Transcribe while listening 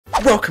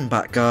Welcome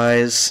back,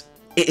 guys.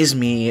 It is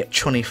me,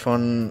 Chunny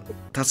Fun.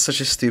 That's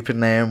such a stupid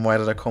name. Why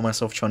did I call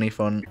myself Chunny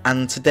Fun?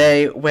 And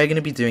today we're going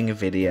to be doing a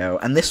video,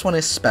 and this one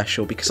is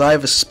special because I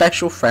have a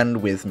special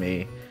friend with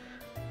me.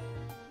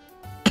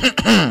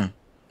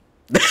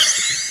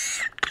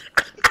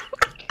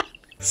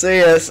 So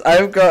yes,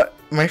 I've got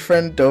my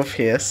friend Dove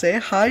here. Say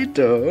hi,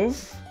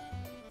 Dove.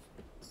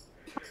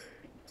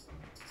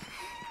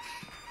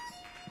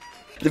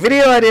 The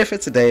video idea for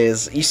today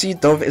is, you see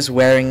Dove is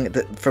wearing,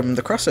 from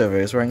the crossover,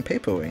 is wearing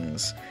paper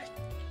wings.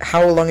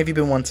 How long have you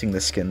been wanting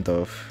this skin,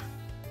 Dove?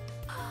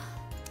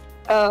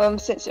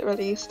 Since it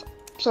released.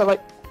 So like,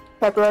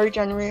 February,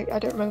 January, I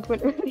don't remember when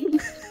it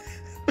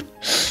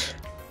released.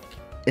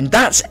 And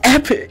that's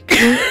epic!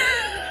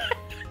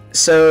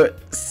 So,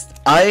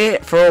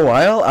 for a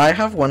while, I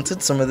have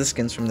wanted some of the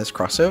skins from this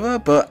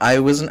crossover, but I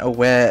wasn't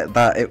aware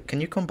that it... Can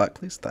you come back,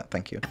 please?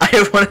 Thank you. I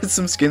have wanted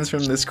some skins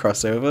from this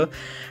crossover,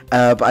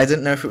 but I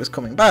didn't know if it was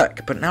coming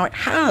back, but now it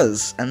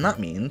has, and that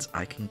means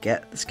I can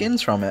get the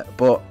skins from it,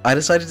 but I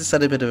decided to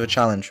set a bit of a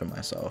challenge for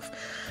myself.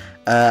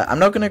 I'm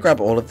not going to grab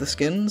all of the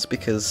skins,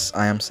 because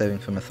I am saving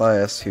for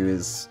Matthias, who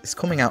is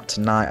coming out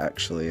tonight,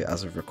 actually,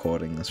 as of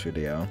recording this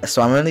video.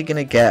 So I'm only going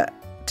to get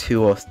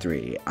 2 or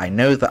 3. I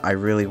know that I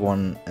really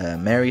want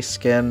Mary's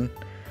skin.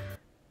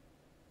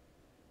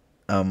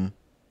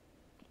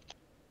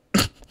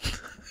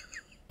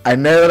 I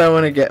know that I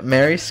want to get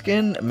Mary's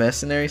skin,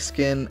 Mercenary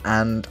skin,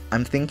 and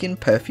I'm thinking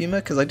Perfumer,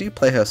 because I do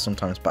play her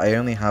sometimes, but I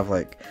only have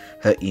like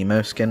her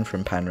emo skin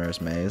from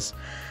Penrose Maze.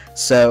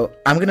 So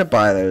I'm going to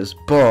buy those,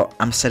 but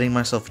I'm setting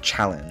myself a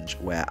challenge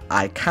where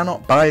I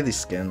cannot buy these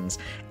skins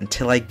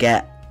until I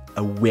get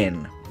a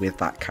win with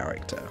that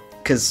character.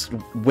 Because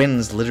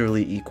wins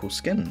literally equal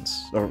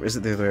skins. Or is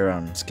it the other way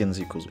around?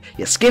 Skins equals...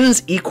 Yeah,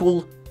 skins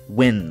equal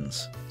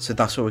wins. So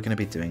that's what we're going to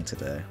be doing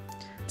today.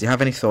 Do you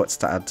have any thoughts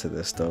to add to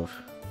this, Dove?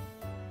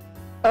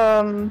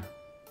 I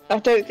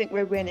don't think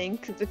we're winning,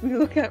 because if we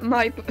look at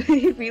my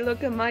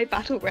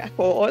battle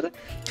record...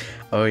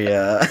 Oh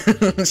yeah.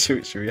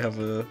 should we have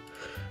a...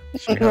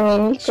 Should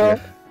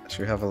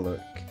we have a look?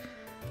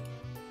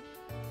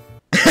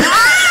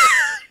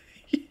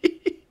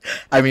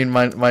 I mean,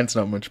 mine's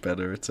not much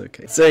better, it's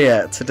okay. So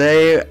yeah,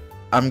 today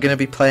I'm going to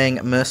be playing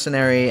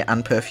Mercenary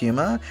and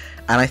Perfumer,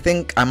 and I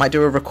think I might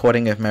do a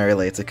recording of Mary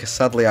later, because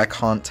sadly I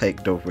can't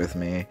take Dove with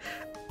me.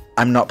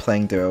 I'm not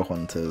playing Duo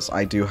Hunters,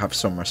 I do have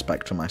some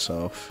respect for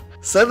myself.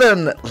 So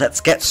then,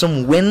 let's get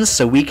some wins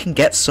so we can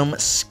get some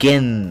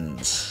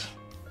skins.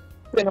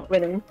 We're not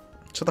winning.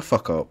 Shut the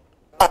fuck up.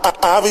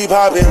 I be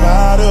popping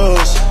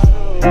bottles,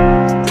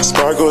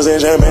 sparkles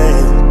and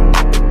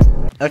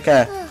champagne.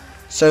 Okay.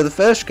 So the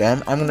first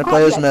game, I'm going to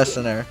play as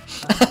Mercenary.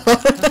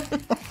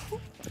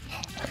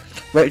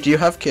 Wait, do you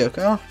have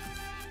Kyoko?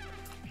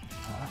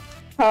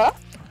 Huh?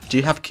 Do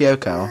you have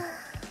Kyoko?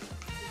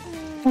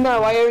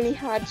 No, I only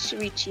had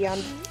Shuichi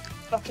and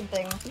fucking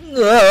thing.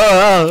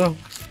 No.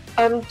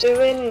 I'm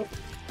doing...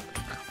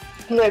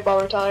 No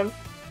borrow time.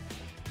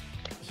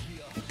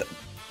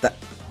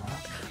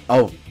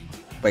 Oh,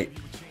 wait.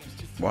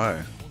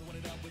 Why?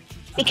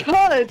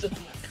 Because!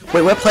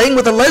 Wait, we're playing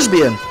with a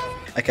lesbian!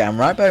 Okay, I'm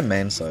right by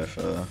main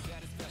sofa.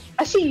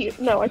 I see you.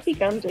 No, I see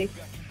Gandhi.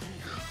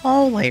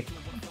 Holy...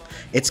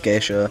 It's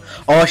Geisha.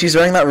 Oh, she's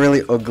wearing that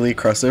really ugly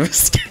crossover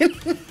skin.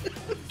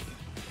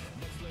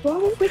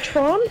 What? Which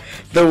one?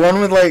 The one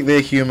with like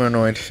the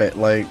humanoid fit,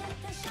 like...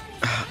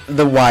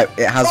 The white,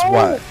 it has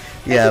white.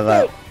 Yeah,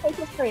 that. Take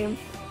a frame.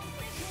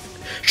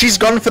 She's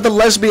gone for the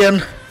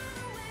lesbian!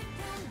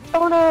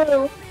 Oh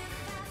no!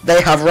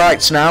 They have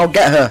rights now,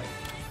 get her!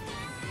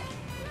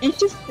 You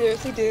should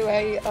seriously do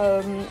a,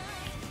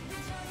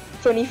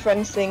 funny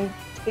friends thing,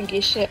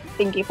 thingy shit,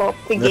 thingy pop,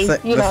 thingy,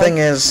 The thing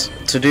is,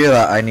 to do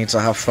that I need to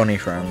have funny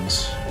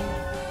friends.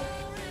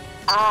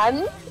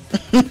 And?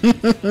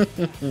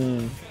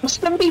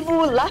 Some people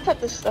will laugh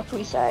at the stuff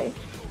we say.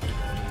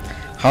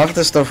 Half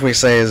the stuff we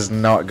say is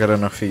not good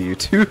enough for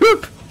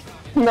YouTube.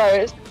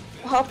 No,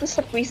 half the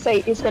stuff we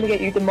say is gonna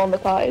get you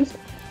demonetized.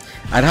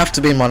 I'd have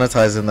to be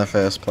monetized in the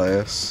first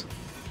place.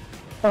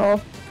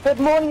 Oh. Good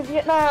morning,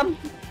 Vietnam!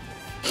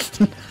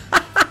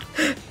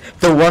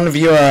 The one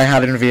viewer I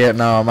had in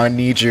Vietnam, I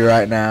need you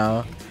right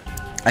now.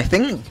 I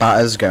think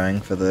Batter's going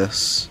for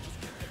this.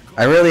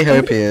 I really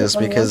hope he is,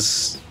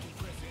 because...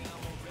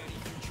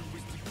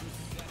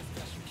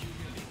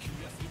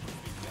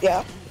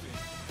 Yeah.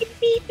 Beep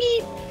beep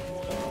beep!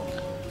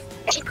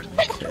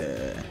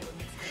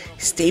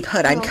 Stay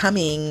put, I'm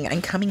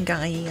coming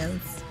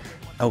guys.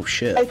 Oh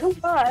shit. I come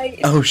by.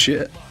 Oh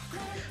shit.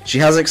 She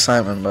has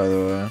excitement, by the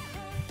way.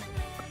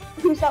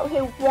 Who's out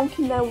here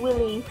wonking their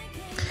willy?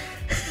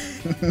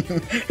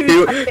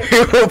 who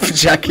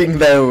upjacking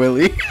their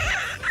willy?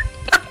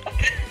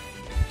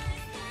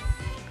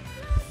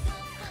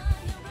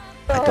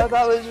 Oh,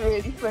 that was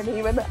really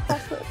funny when that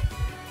happened.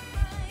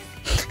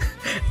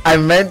 I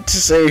meant to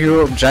say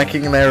who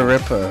upjacking their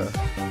ripper.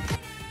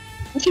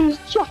 She was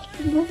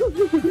jacking their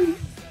willy.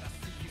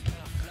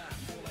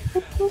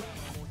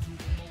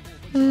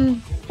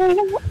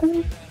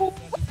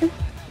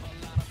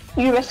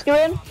 You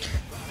rescuing?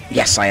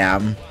 Yes, I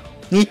am.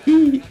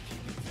 Okay,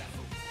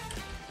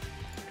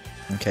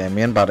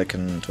 me and Bada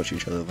can touch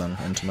each other then,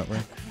 intimately.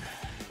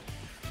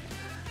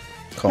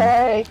 Come.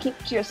 Hey, keep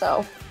it to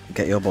yourself.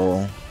 Get your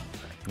ball.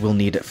 We'll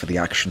need it for the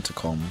action to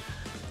come.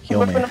 Heal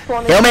We're me. gonna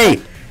fall in- Heal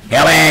me!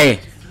 Heal me!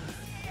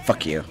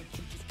 Fuck you.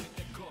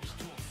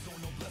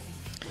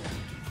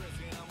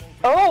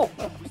 Oh!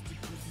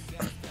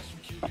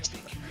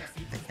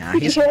 Yeah,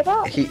 Did you hear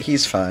that?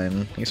 he's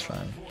fine. He's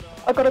fine.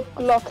 I got a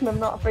Glock and I'm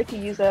not afraid to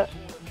use it.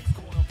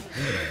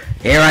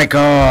 Here I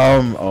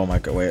come! Oh my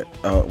god, wait.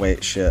 Oh,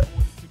 wait, shit.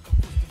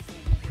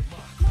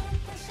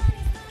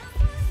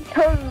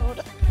 Code!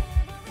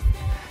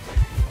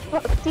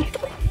 What a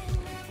secret.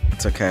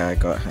 It's okay, I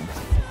got him.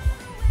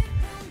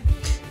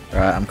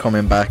 Alright, I'm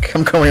coming back.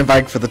 I'm coming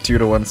back for the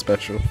 2-to-1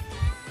 special.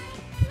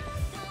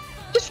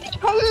 Just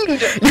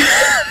code!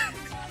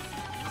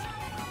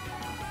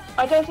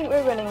 I don't think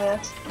we're winning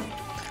this.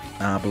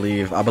 I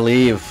believe.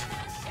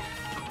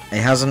 He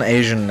has an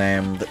Asian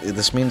name.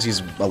 This means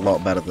he's a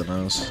lot better than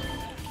us.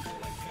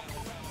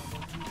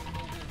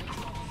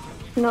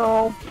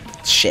 No.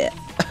 Shit.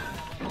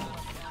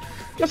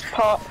 Just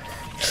pop.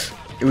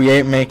 We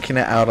ain't making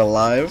it out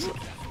alive.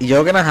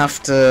 You're gonna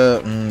have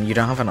to... you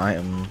don't have an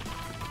item.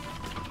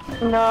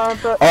 No,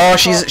 but... Oh, pop.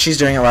 she's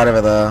doing it right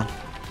over there.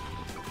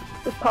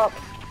 Just pop.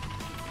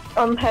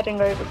 I'm heading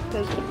over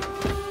because...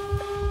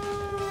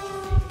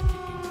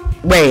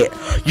 Wait,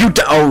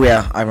 oh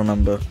yeah, I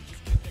remember.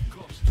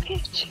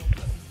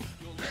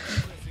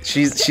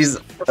 She's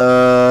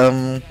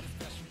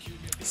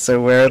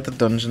so where are the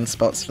dungeon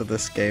spots for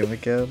this game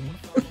again?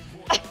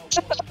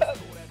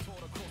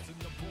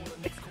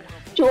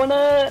 Do you want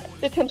a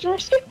detention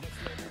rescue?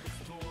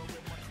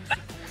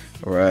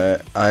 Right,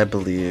 I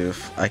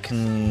believe I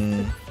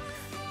can.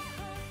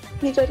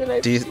 Please, I don't know.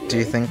 Do you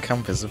think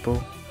I'm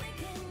visible?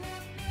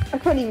 I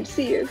can't even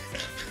see you.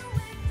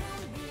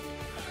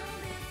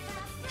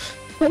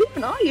 Where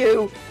even are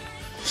you?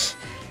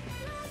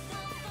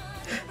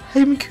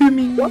 I'm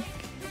coming. What?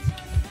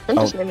 I'm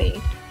just near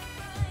me.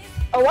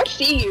 Oh, I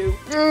see you.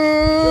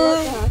 You're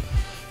right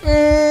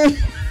there.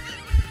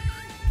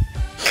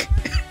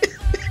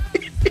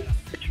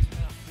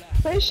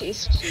 Where is she?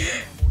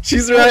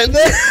 She's right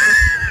there.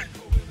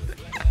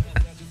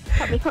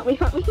 Help me.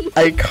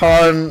 I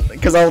can't,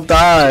 because I'll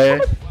die.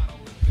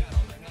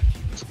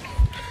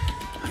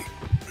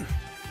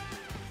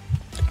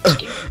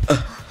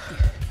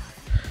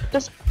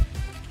 Just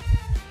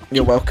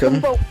You're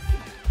welcome.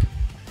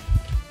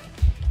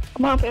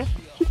 I'm out here.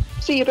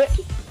 See you, bitch.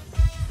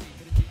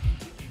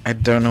 I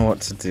don't know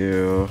what to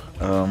do.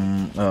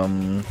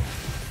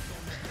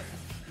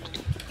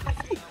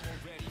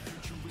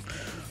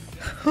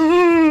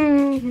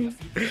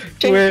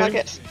 Change Where-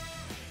 targets.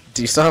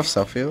 Do you still have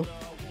self-heal?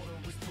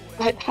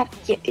 I have,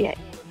 yeah.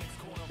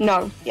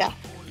 No, yeah.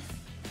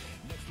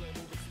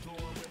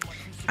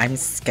 I'm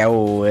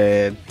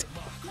scared.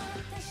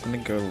 I'm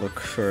gonna go look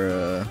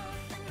for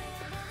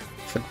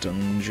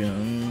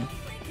dungeon.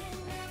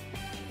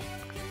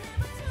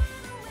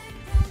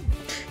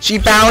 She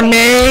found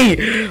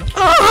me!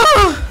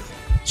 Ah!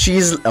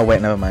 She's. Oh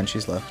wait, never mind.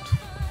 She's left.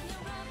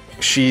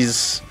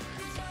 She's.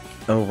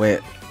 Oh wait.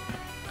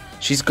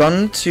 She's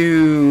gone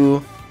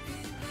to.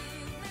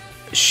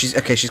 She's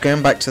okay. She's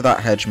going back to that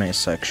hedge maze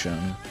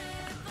section.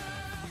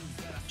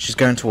 She's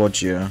going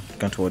towards you.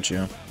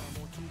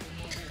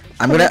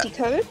 I'm gonna.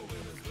 Code?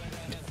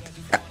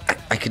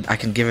 I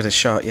can give it a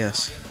shot.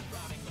 Yes.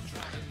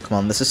 Come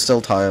on. This is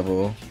still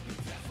tieable.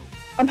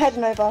 I'm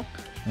heading over.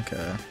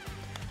 Okay.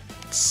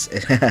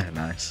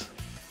 Nice.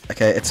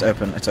 Okay, it's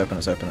open.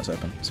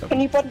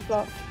 Can you body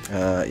block?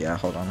 Yeah.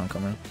 Hold on. I'm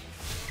coming.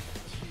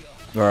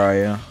 Where are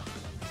you?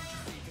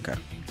 Okay.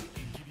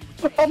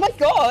 Oh my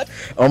god!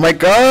 Oh my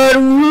god!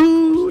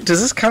 Woo!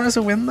 Does this count as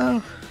a win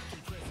though?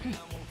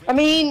 I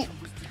mean,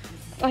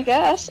 I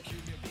guess.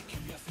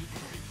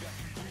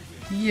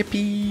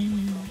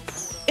 Yippee!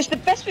 It's the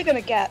best we're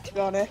gonna get, to be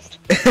honest.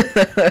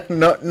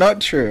 Not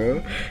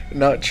true.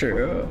 Not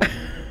true.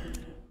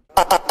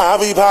 I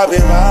be popping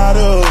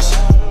bottles.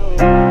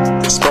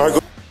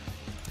 Sparkle.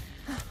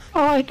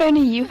 Oh, if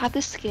only you had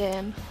the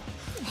skin.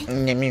 Are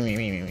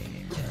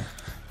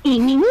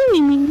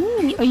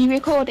you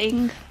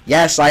recording?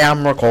 Yes, I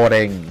am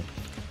recording.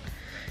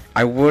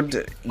 I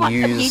would What's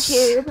use. up,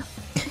 YouTube?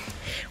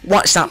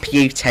 What's up,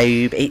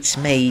 YouTube? It's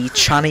me,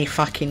 Chunny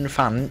fucking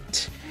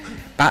Funt,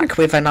 back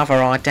with another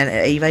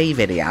Identity v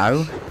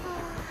video.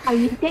 Are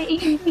you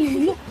dating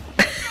me?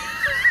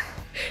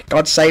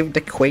 God save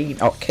the Queen.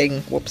 Oh,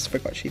 King. Whoops,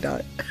 forgot she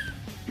died.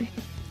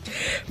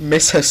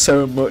 Miss her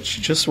so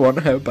much, just want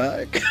her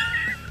back.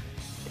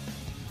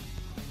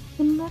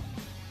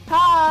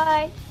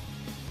 Hi!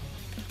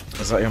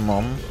 Is that your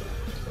mom?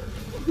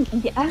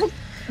 Yeah?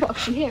 What,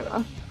 can you hear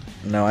her?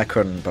 No, I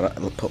couldn't, but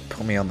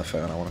put me on the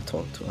phone. I want to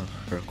talk to her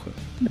real quick.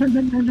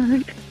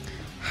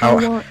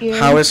 No.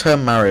 How is her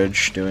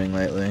marriage doing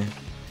lately?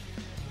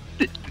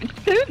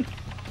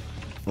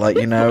 Like,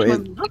 you know,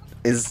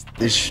 is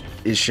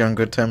she on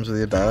good terms with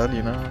your dad,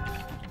 you know?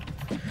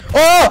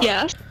 Oh!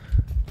 Yes.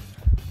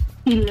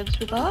 He lives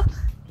with us.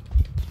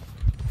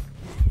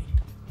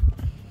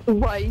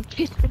 Why are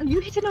you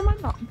hitting on my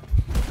mum?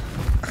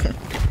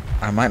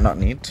 I might not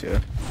need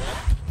to.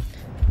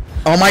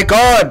 Oh my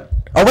god!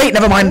 Oh wait,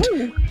 never mind!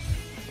 Ooh.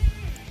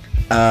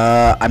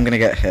 I'm gonna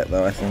get hit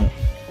though, I think.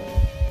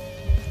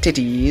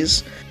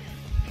 Titties.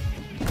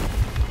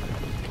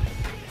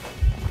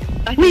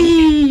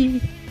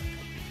 Whee!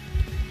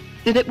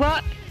 Did it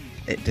work?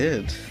 It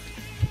did.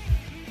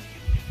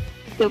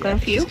 Still going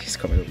for you? He's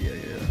coming up, yeah.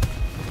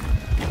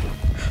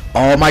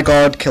 Oh my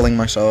god, killing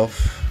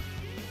myself.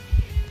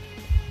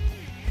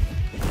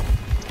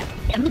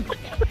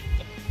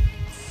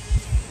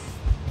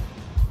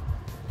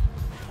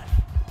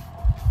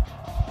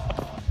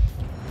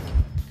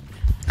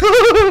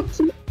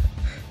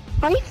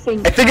 I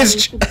think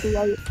it's should be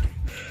like...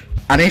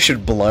 Annie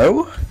should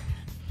blow?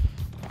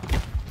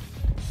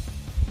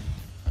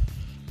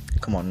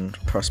 Come on,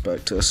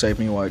 Prospector, save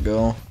me, white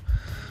girl.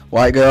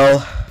 White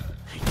girl.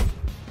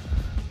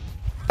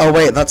 Oh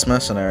wait, that's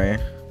mercenary.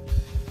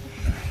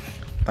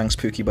 Thanks,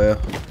 Pookie Bear.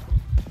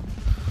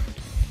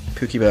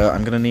 Pookie Bear,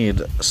 I'm gonna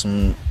need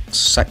some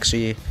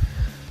sexy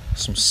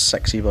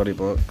body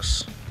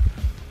blocks.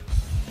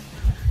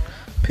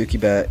 Pookie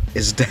Bear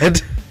is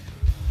dead.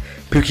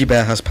 Pookie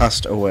Bear has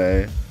passed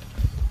away.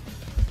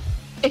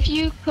 If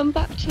you come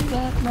back to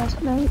the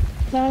mercenary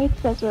side,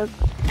 there's a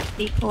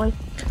decoy.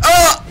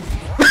 Ah!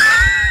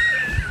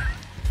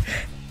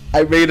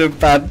 I made a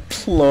bad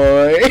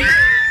ploy.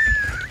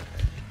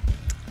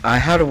 I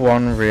had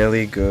one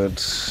really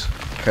good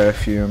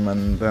perfume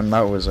and then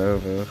that was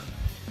over.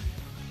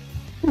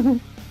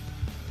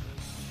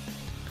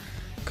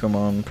 Come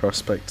on,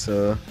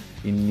 Prospector.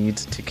 You need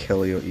to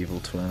kill your evil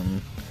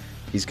twin.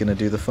 He's gonna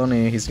do the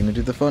funny, he's gonna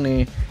do the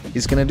funny,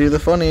 he's gonna do the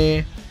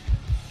funny.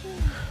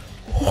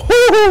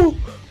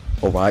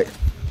 Alright.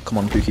 Come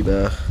on, Pookie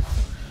Bear.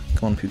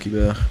 Come on, Pookie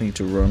Bear. I need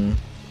to run.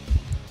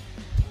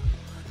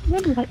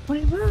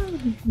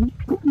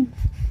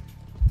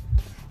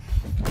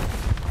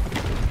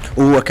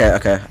 Ooh,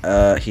 okay.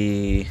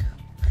 He...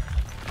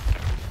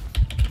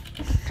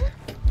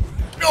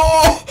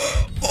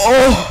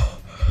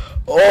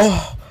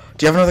 Oh!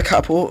 Do you have another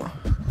catapult?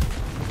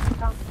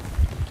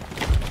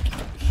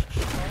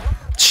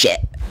 Shit.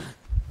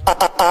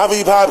 I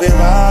be popping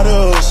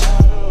bottles.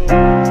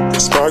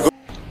 Sparkle.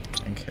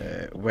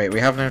 Okay, wait, we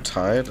have no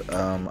tide.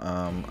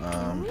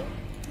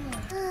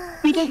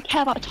 We don't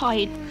care about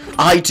tide.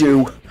 I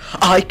do.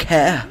 I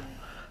care.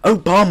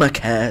 Obama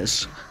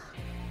cares.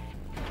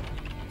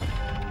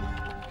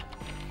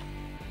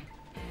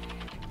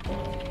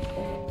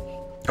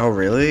 Oh,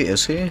 really?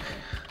 Is he?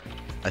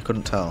 I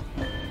couldn't tell.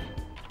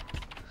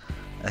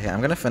 Okay,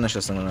 I'm gonna finish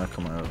this and then I'll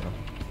come over.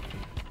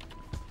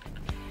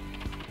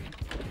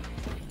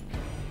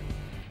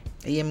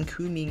 I am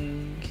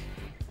coming.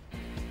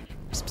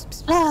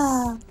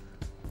 Ah.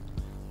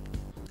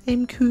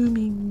 I'm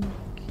coming.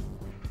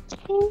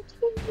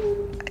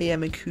 I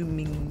am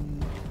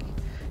coming.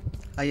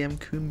 I am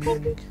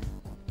coming.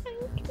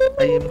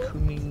 I am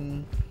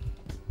coming.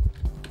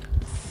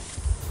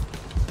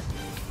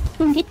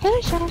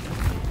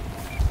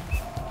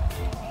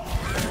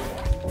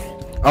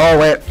 Oh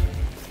wait.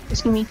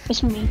 It's me.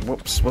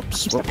 Whoops.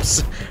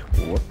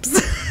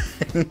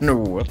 No,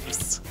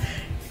 whoops.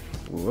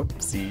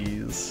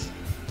 Whoopsies.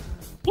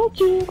 Thank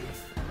you.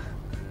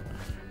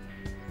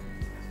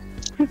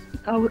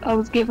 I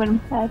was given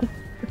head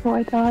before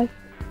I died.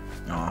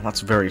 Oh,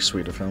 that's very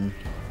sweet of him.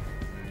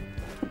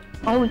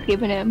 I was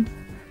given him.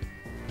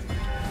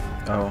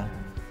 Oh.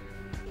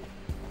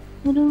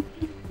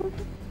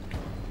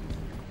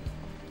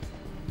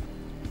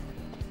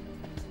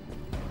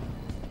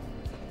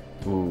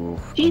 Ooh.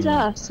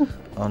 Jesus.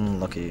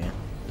 Unlucky.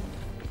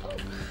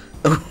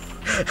 Oh.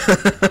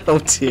 Oh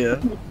dear.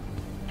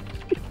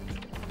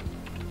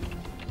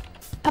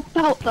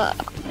 About that.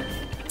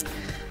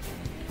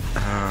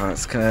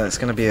 It's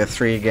gonna be a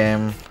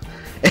 3-game.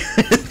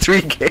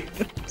 3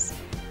 games.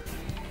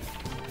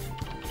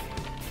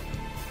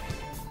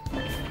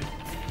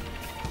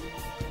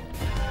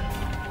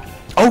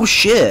 Oh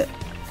shit!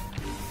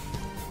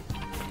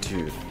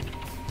 Dude.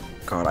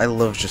 God, I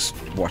love just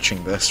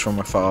watching this from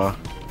afar.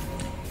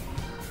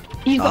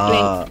 You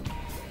got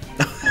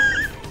me.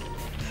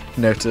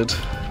 Noted.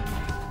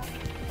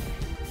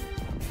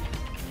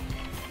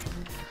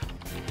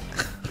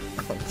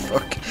 Oh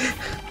fuck.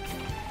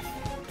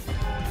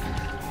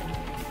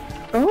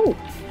 Oh.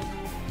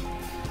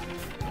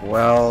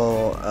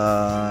 Well,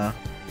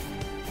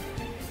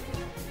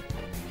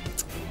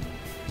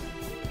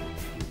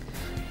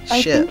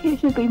 I shit. think it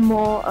should be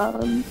more,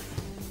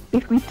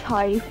 if we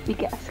tie, we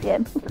get a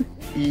skin.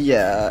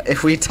 Yeah,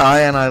 if we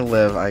tie and I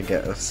live, I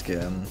get a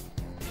skin.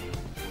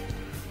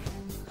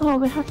 Oh,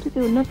 we have to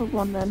do another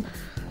one then.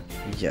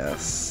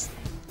 Yes.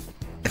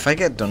 If I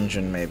get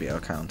dungeon, maybe I'll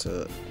count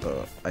it,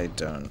 but I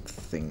don't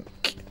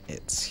think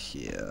it's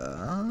here.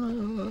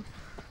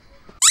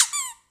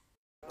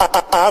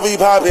 I be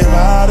popping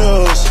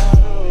bottles.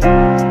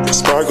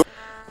 Sparkle.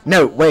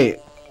 No, wait.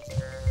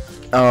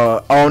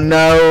 Oh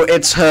no,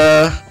 it's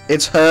her.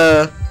 It's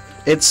her.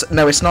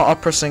 No, it's not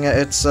opera singer.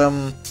 It's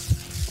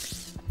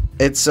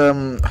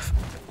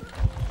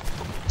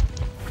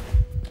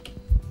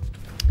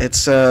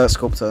It's a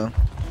sculptor.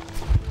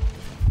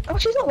 Oh,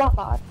 she's not that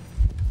bad.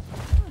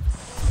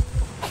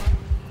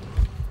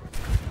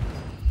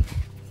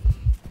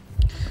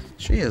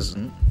 She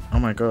isn't. Oh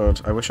my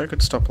god, I wish I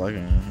could stop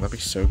lagging. That'd be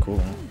so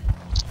cool.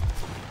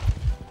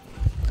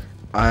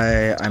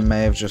 I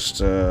may have just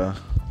Goofed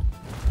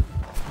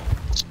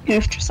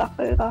yourself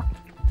over.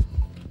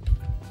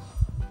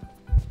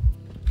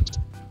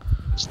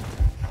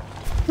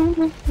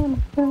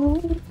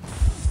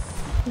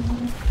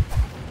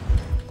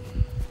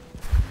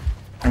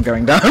 I'm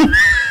going down.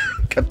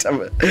 God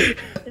damn it.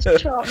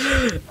 It's chopped.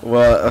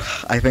 Well,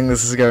 I think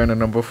this is going to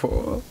number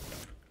 4.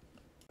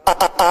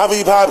 I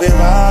be popping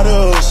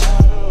bottles.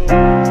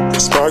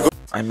 Sparkle.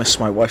 I miss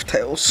my wife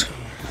Tails.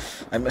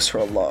 I miss her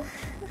a lot.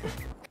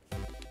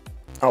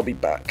 I'll be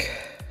back.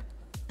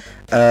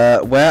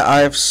 Where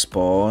I've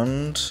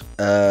spawned,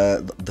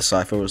 the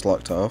cipher was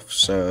locked off,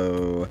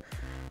 so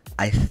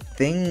I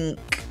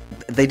think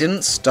they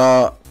didn't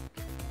start.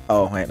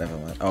 Oh wait, never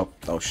mind.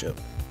 Oh shit.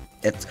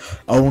 It's.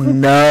 Oh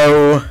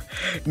no!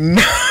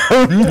 No!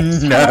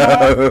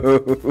 No!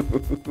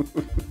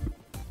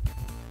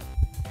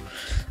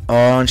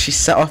 Oh, and she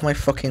set off my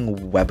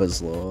fucking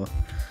Weber's Law.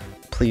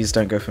 Please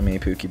don't go for me,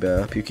 Pookie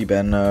Bear. Pookie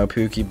Bear, no.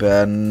 Pookie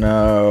Bear,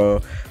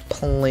 no.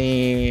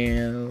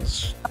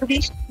 Please. At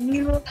least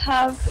you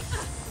have.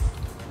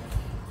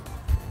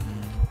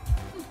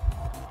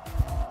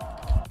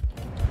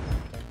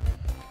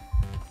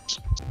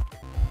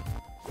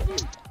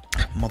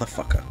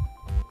 Motherfucker.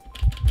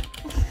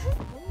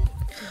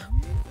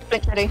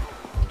 Blink ready.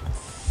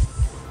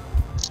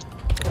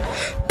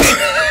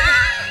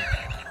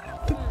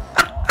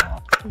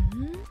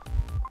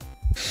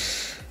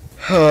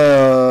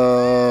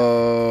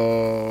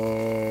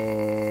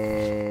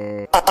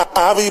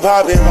 I be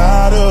popping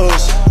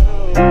bottles.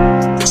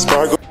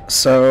 Sparkle.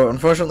 So,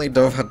 unfortunately,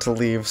 Dove had to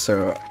leave,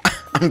 so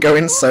I'm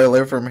going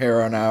solo from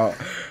here on out,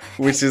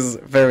 which is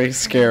very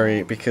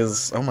scary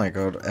because, oh my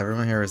god,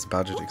 everyone here is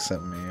badgered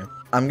except me.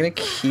 I'm gonna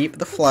keep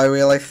the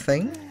flywheel, I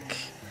think.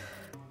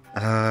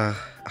 I'm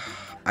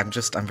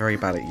very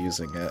bad at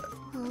using it.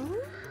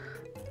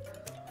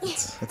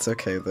 It's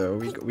okay though,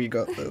 we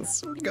got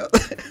this, we got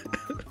this.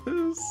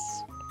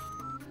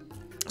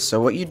 So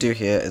what you do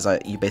here is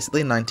you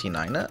basically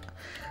 99 it.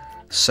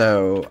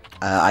 So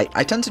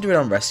I tend to do it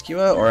on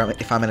Rescuer, or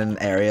if I'm in an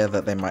area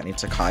that they might need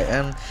to kite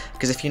in,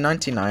 because if you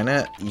 99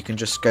 it, you can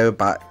just go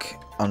back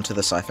onto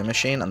the cipher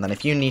machine, and then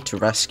if you need to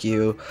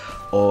rescue,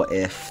 or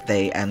if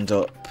they end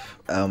up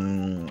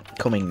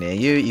coming near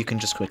you, you can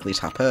just quickly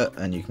tap it,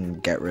 and you can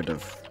get rid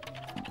of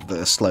the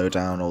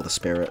slowdown or the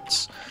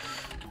spirits.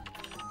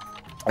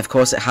 Of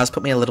course, it has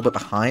put me a little bit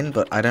behind,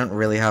 but I don't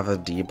really have a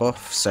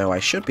debuff, so I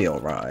should be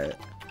alright.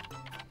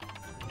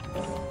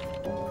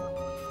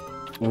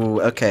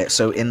 Ooh, okay,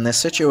 so in this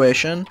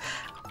situation,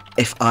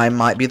 if I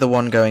might be the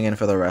one going in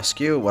for the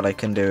rescue, what I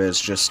can do is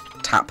just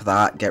tap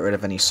that, get rid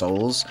of any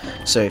souls.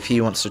 So if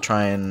he wants to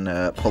try and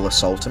pull a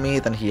soul to me,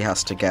 then he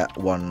has to get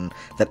one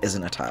that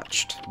isn't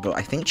attached. But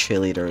I think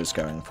Cheerleader is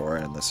going for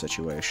it in this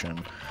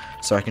situation,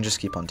 so I can just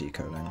keep on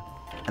decoding.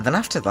 And then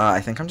after that, I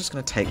think I'm just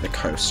going to take the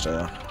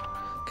coaster,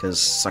 because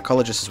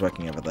Psychologist is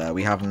working over there.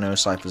 We have no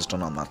ciphers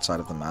done on that side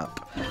of the map.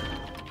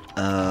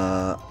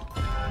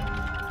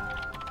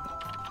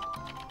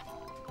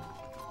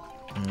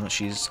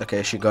 She's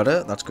okay, she got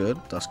it. That's good.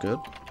 That's good.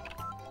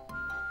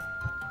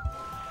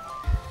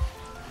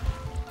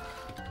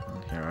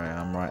 And here I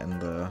am right in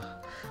the...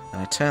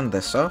 And I turned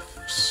this off,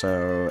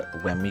 so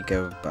when we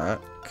go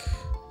back...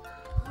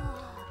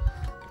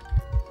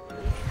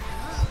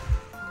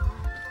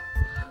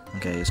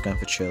 Okay, he's going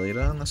for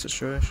Cheerleader in this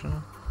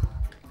situation.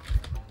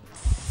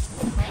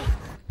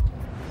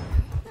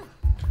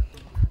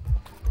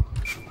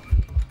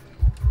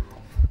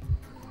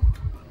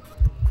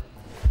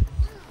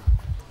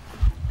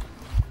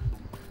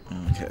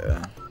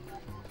 Okay.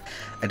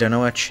 I don't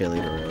know where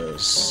Cheerleader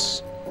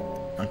is.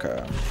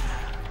 Okay.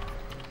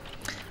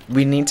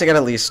 We need to get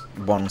at least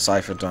one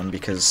cipher done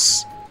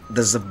because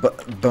there's a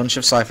bunch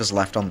of ciphers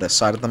left on this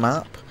side of the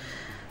map.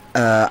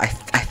 I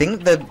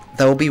think that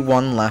there will be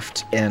one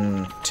left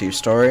in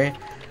 2-story.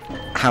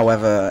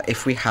 However,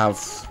 if we have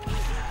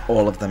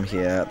all of them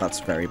here, that's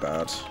very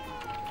bad.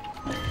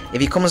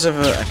 If he comes over...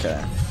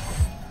 Okay.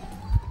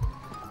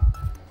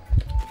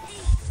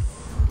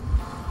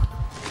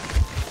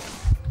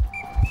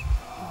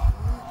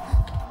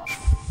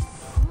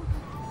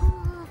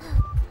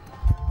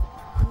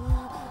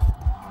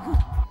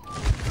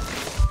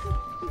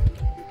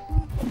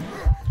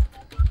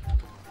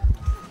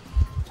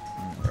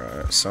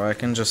 So I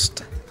can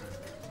just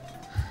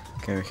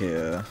go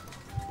here.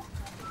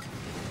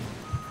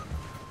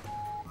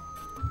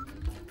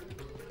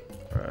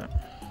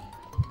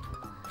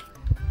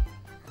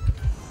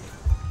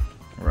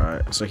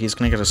 Right, so he's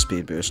gonna get a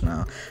speed boost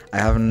now. I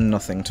have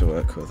nothing to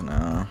work with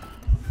now.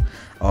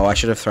 Oh, I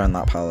should have thrown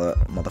that pallet,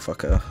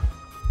 motherfucker.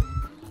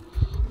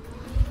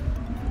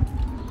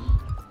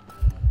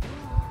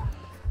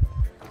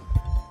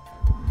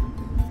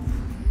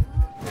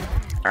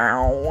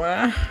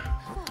 Ow.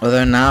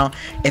 Although now,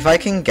 if I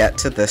can get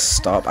to this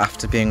stop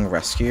after being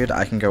rescued,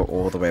 I can go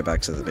all the way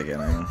back to the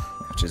beginning,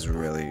 which is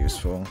really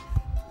useful.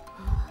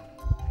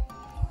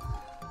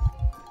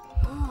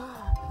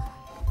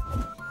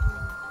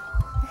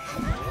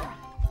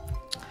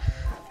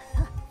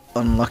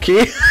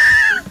 Unlucky.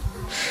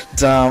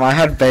 Damn, I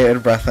had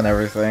bated breath and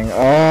everything.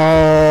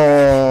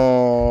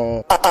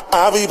 Oh.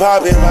 I be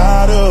popping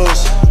bottles.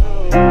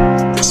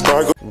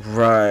 Sparkle.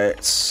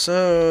 Right,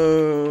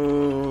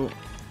 so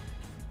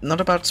not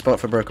a bad spot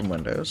for broken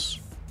windows.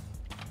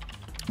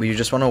 But you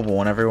just want to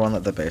warn everyone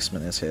that the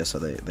basement is here so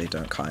they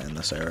don't kite in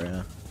this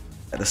area.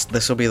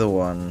 This will be the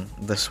one.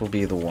 This will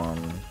be the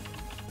one.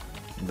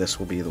 This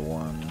will be the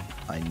one.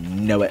 I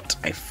know it.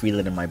 I feel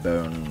it in my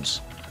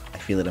bones. I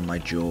feel it in my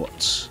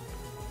jorts.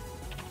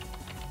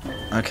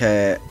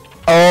 Okay.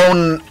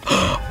 Oh,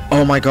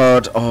 oh my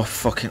god. Oh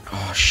fucking.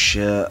 Oh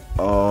shit.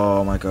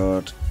 Oh my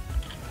god.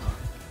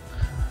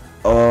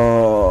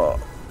 Oh.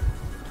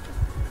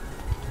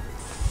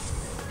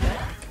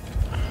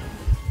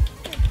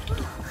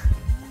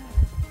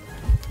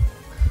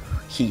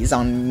 He's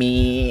on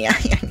me.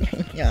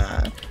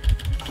 Yeah.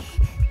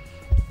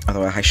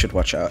 Otherwise, I should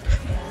watch out.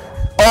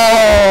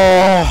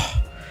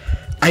 Oh!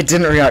 I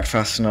didn't react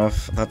fast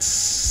enough. That's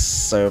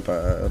so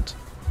bad.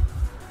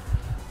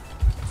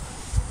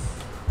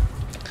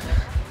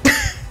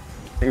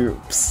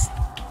 Oops.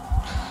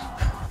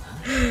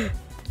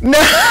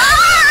 No!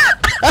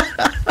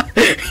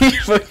 He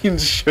fucking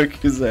shook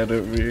his head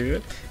at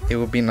me. It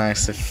would be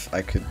nice if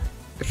I could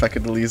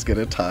at least get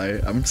a tie.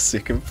 I'm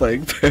sick of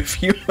playing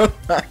Perfumer,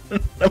 man.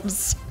 I'm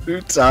so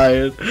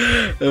tired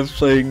of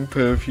playing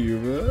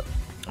Perfumer.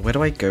 Where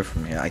do I go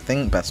from here? I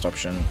think best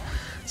option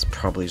is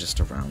probably just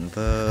around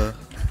the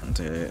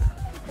dude.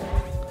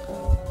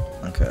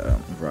 Okay,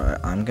 right.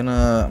 I'm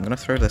gonna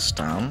throw this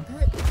down.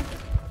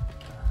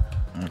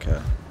 Okay.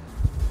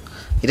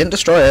 He didn't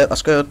destroy it,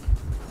 that's good.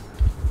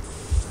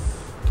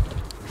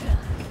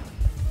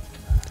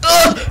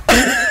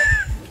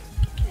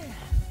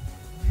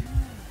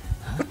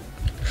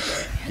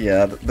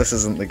 Yeah, this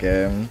isn't the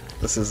game.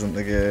 This isn't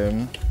the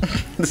game.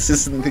 This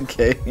isn't the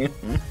game.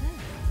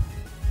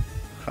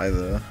 Hi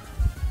there.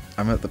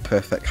 I'm at the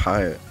perfect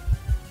height,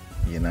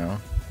 you know?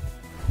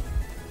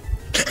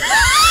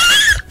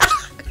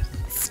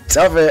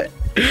 Stop it!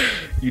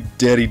 You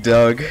dirty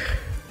dog.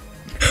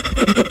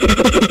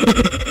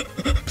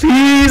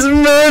 Please,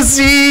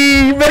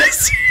 mercy!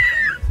 Mercy!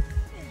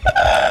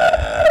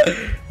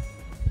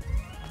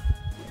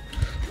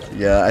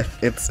 Yeah,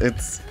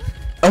 it's...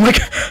 Oh my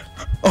god!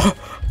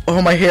 Oh,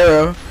 my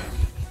hero!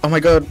 Oh my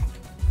god!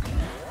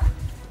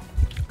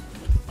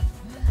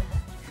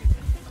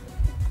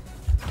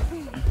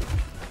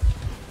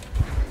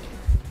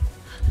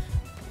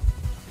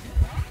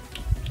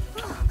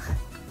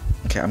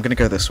 Okay, I'm gonna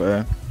go this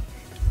way.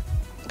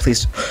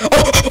 Please.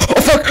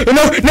 Oh fuck!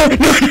 No!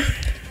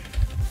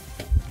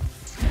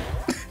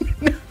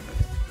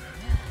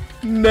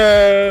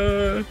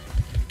 No!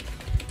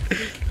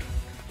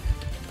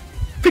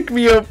 Pick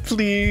me up,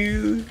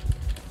 please.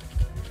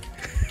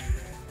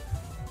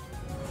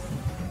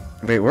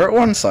 Wait, we're at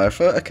one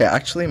cipher? Okay,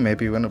 actually,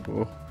 maybe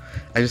winnable.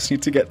 I just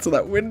need to get to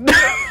that window.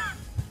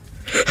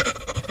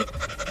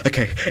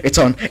 Okay, it's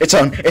on.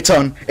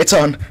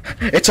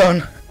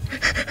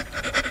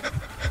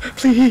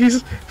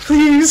 Please,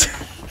 please.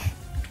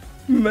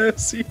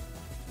 Mercy.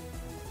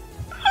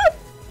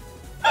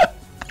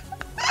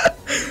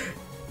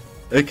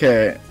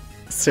 Okay,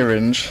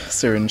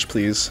 syringe,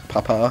 please,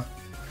 Papa.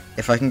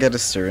 If I can get a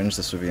syringe,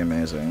 this would be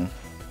amazing.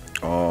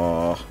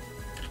 Oh.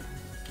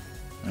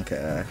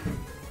 Okay.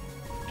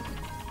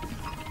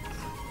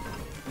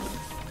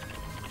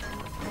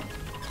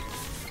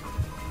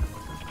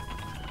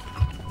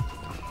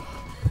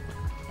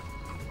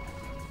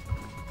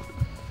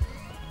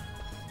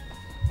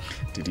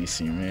 Did he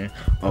see me?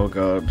 Oh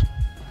god.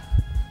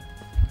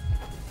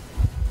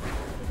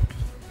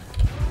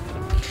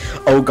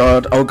 Oh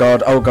god,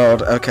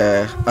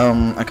 okay.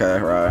 Okay,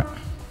 right.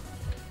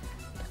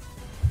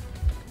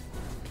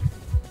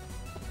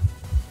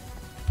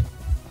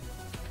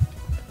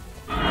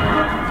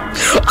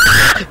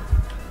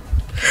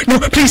 No,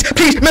 please,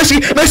 mercy!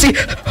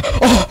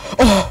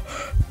 Oh!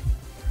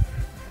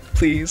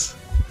 Please,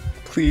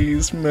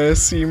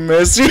 mercy!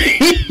 Mercy!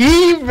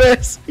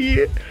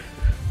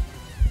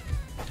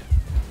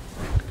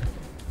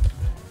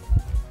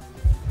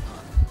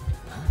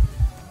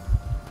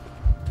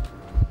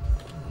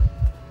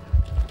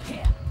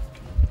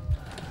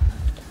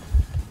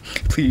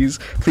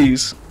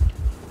 Please.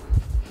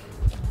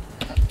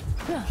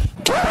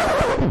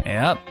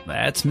 Yep,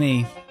 that's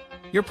me.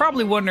 You're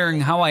probably wondering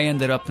how I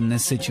ended up in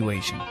this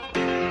situation.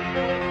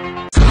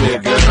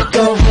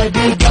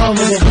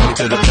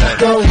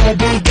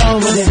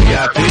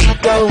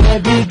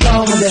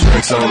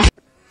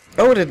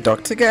 Oh, did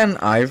Doctor get an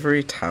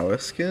ivory tower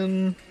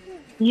skin?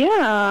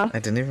 Yeah. I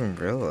didn't even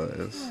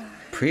realize.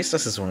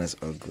 Priestess's one is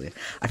ugly.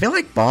 I feel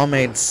like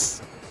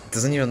barmaids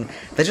doesn't even...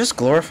 They're just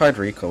glorified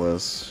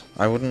recolors.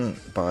 I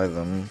wouldn't buy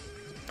them.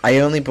 I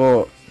only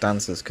bought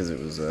dancers because it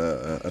was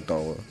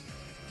 $1.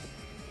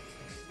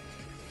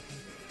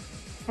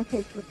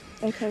 Okay, good.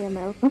 Okay,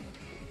 America.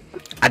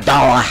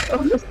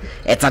 $1.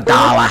 It's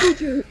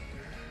 $1.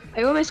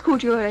 I almost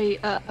called you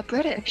a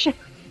British.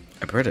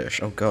 A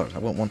British? Oh god, I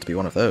won't want to be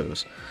one of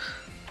those.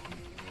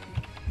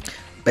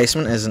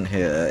 Basement isn't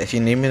here. If you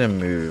need me to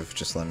move,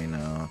 just let me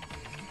know.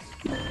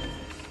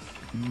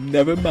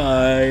 Never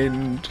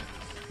mind.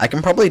 I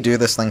can probably do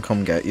this then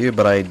come get you,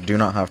 but I do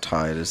not have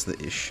tide is the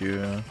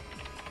issue.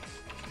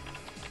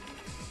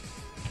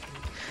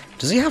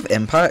 Does he have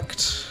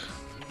impact?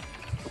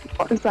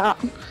 What is that?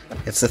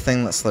 It's the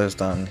thing that slows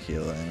down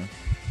healing.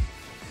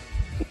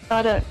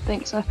 I don't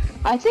think so.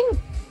 I think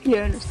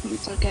Fiona's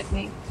needs will get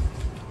me.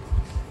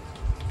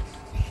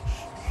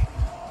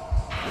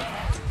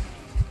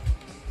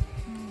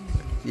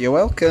 You're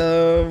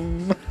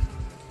welcome.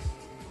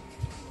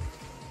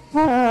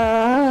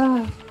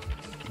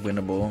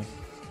 Winnable.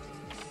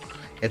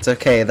 It's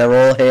okay, they're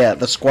all here.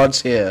 The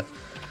squad's here.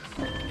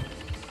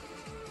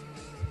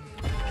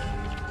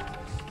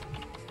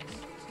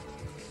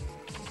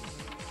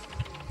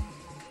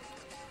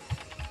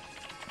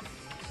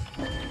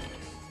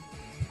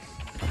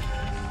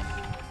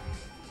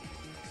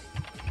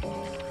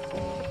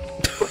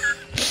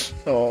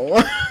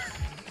 Oh.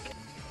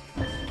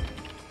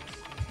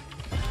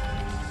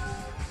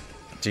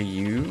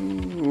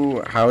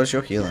 How is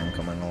your healing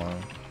coming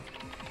along?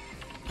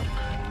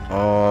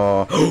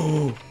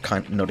 Oh,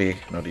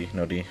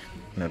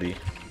 nutty.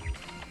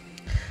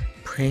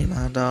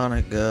 Prima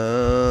donna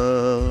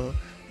girl,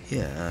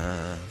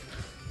 yeah.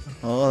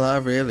 All I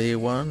really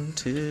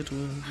wanted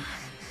was.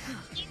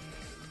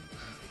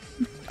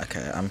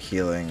 Okay, I'm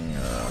healing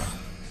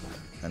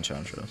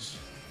Enchantress.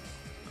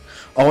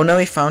 Oh no,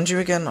 he found you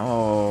again?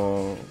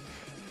 Oh.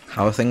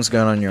 How are things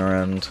going on your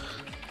end?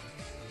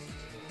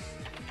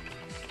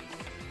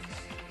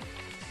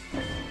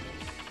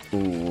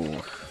 Ooh.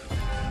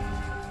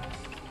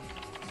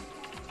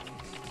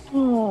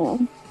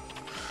 Oh.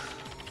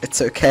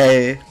 It's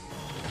okay.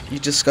 You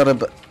just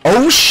gotta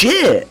oh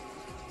shit!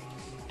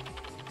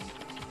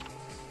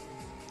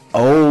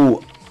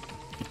 Oh.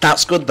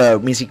 That's good though,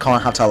 means he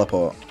can't have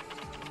teleport.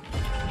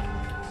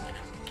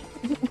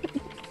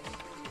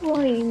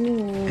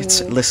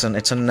 Listen,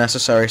 it's a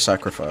necessary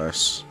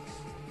sacrifice.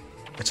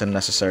 It's a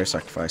necessary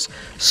sacrifice.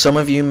 Some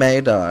of you may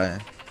die,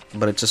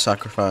 but it's a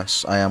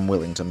sacrifice I am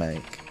willing to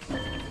make.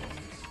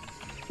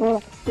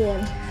 Well,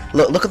 yeah.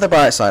 Look at the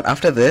bright side.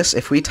 After this,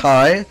 if we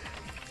tie,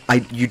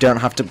 you don't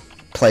have to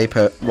play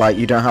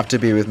you don't have to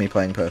be with me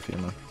playing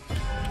Perfumer.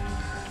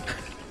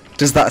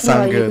 Does that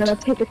sound good? You're gonna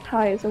take a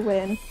tie as a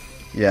win.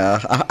 Yeah.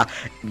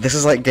 This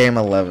is like game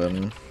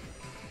 11.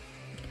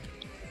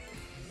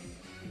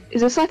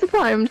 Is this like a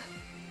primed?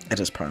 It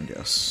is primed,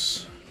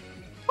 yes.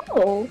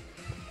 Oh.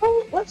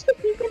 Oh, let's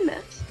hope we win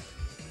this.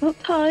 Not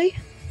tie.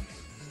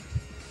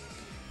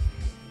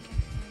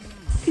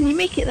 Can you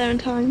make it there in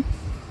time?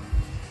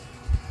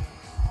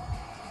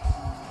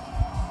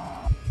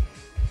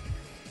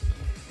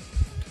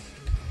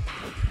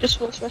 Just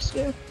force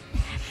rescue.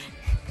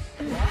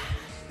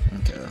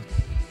 Okay.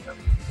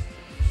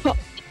 Pop.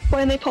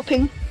 Why are they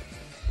popping?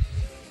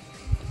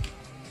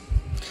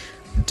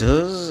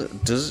 Does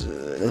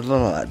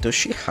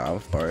she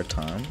have borrowed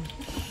time?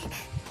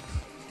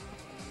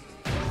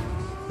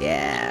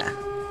 Yeah.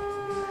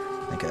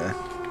 Okay.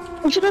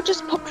 We should have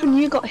just popped when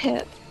you got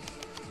hit.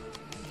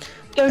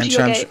 Go to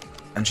your gate.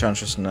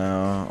 Enchantress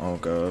now. Oh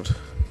god.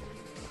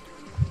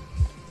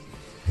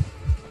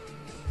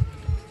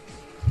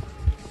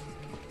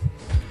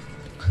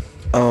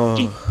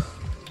 Oh.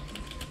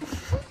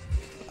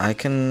 I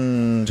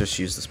can just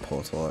use this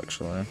portal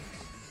actually.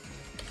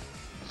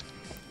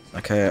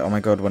 Okay, oh my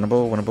god,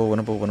 winnable.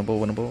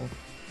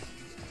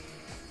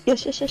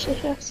 Yes. Do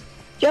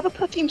you have a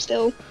perfume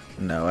still?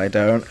 No, I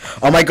don't.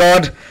 Oh my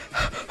god!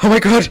 Oh my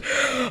god!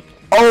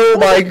 Oh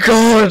my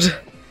god!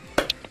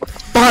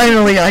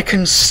 Finally I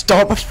can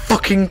stop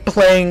fucking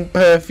playing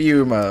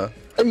Perfumer!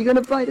 Are you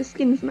gonna buy the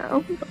skins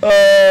now?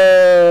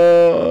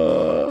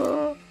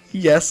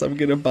 Yes, I'm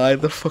gonna buy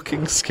the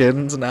fucking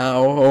skins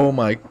now. Oh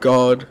my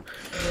god.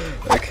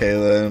 Okay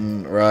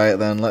then, right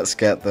then, let's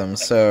get them.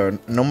 So,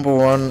 number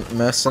 1,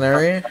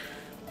 Mercenary.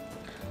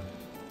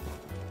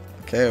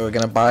 Okay, we're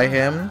gonna buy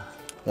him.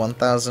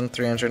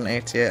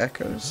 1,388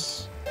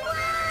 echoes.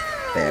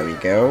 There we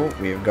go,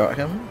 we've got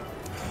him.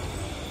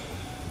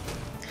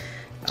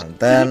 And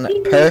then,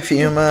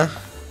 Perfumer.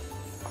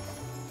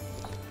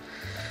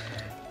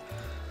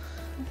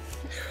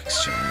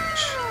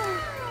 Exchange.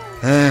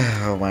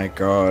 Oh my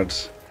god.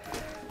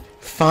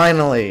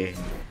 Finally!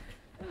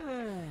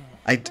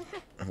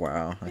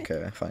 Wow,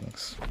 okay,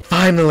 thanks.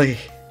 Finally!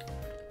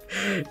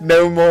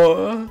 No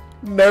more!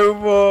 No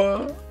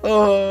more!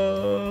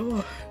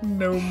 Oh,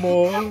 no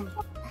more.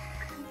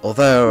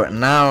 Although,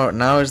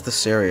 now is the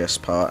serious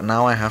part.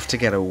 Now I have to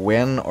get a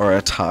win or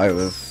a tie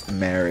with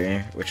Mary,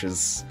 which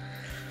is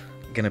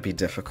gonna be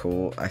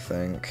difficult, I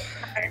think.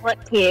 What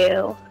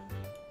you?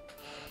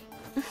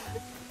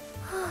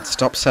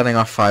 Stop setting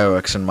off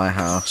fireworks in my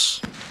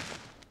house.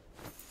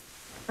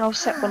 I'll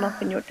set one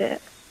up in your dick.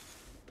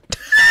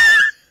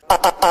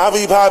 I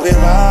be popping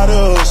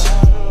bottles.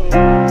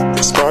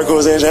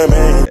 Sparkles and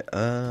champagne.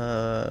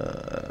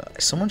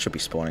 Someone should be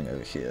spawning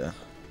over here.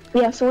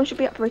 Yeah, someone should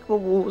be at breakable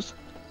walls.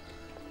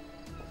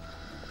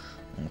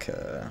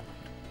 Okay.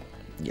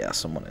 Yeah,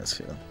 someone is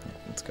here.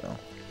 Let's go.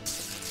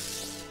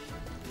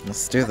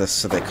 Let's do this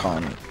so they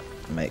can't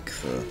make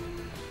the...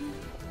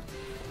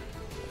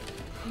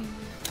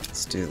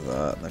 Let's do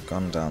that. They've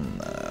gone down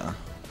there.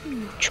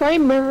 Try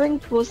mirroring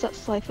towards that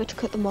cipher to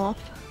cut them off.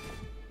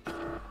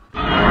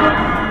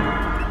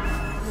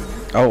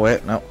 Oh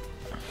wait, no.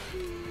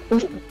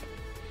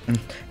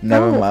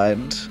 Never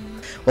mind.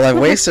 Well, I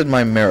wasted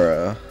my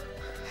mirror.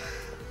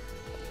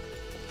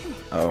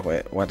 Oh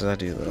wait, why did I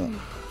do that?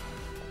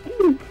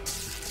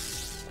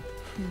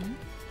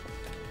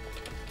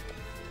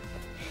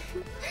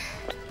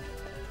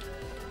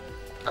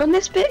 On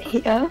this bit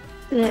here,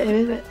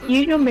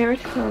 use your mirror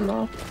to cut them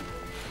off.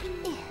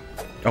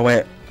 Oh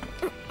wait.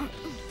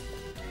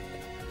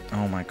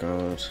 Oh my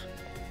god.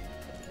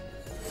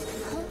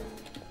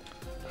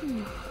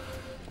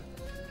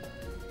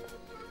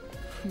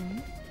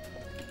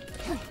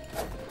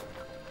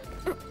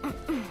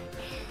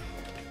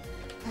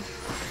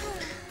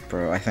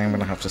 Bro, I think I'm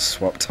gonna have to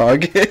swap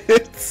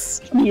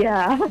targets.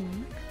 Yeah.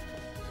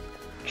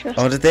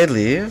 Oh, did they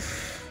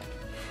leave?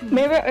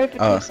 Mirror over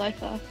to Oh. the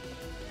cipher.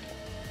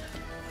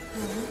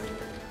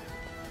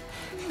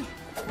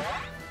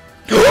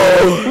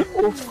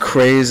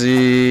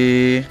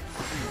 Crazy.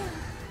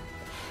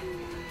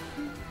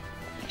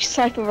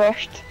 Cipher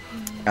rushed.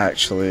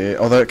 Actually,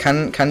 although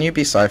can you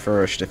be cipher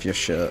rushed if you're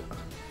shit?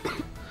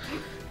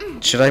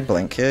 Should I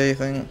blink here, you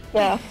think?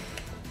 Yeah.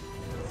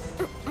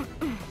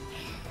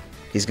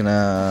 He's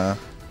gonna...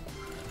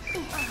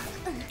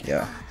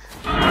 Yeah.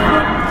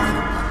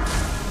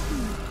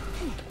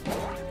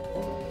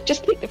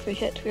 Just pick the free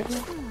hit to be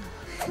honest.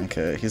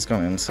 Okay, he's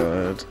going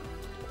inside.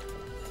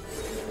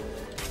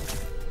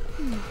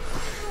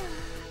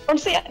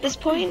 Honestly, at this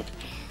point,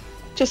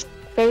 just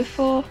go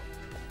for...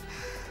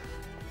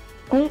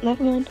 Oh,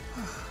 never mind.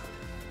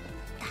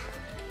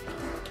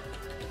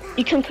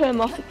 You can cut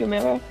him off with your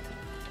mirror.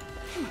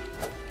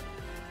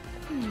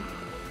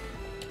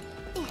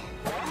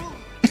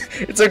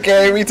 It's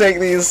okay, we take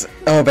these.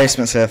 Oh,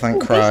 basement's here,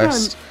 thank Oh,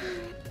 Christ.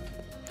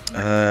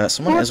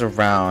 Someone is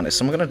around. Is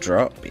someone gonna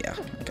drop? Yeah,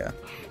 okay.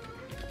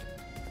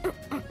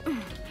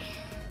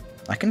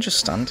 I can just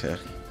stand here.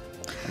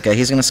 Okay,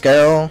 he's gonna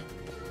scale.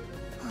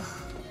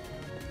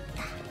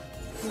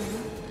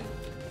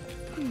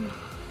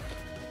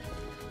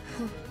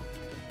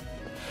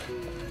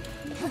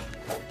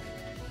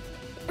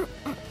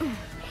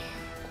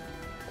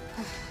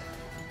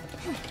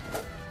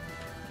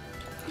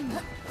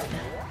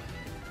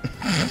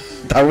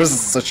 That was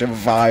such a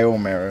vile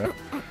mirror.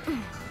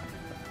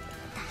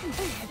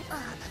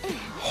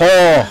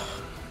 Oh!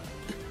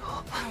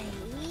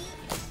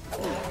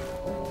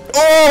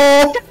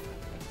 Oh!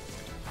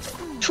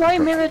 Try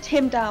mirrored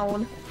him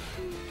down.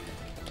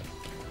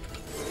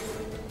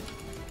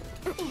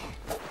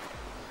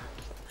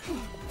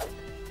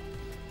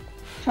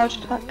 Charge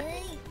attack.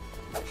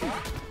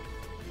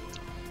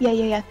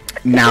 Yeah.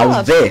 Now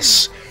job.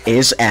 this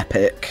is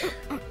epic.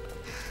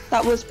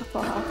 That was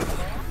before.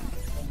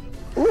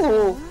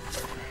 Ooh.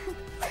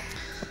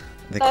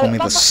 They call me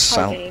the that's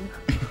not game.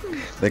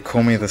 They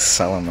call me the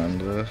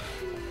salamander.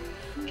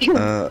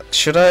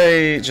 Should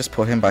I just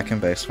put him back in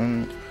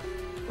basement?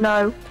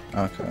 No.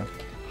 Okay.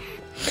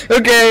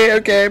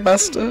 Okay,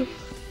 master.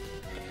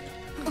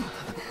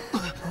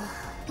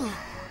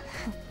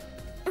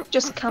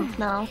 Just camp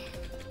now.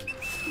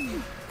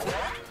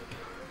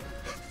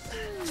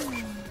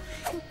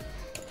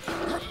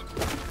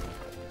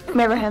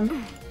 Mirror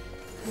him.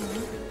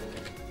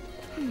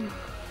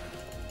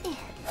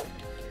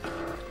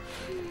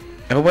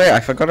 Oh wait, I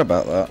forgot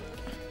about that.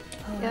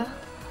 Yeah.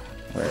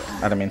 Wait,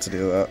 I didn't mean to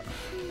do that.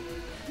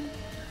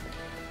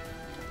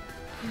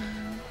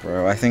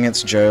 Bro, I think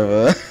it's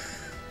Jova.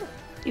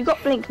 You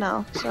got blink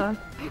now, so.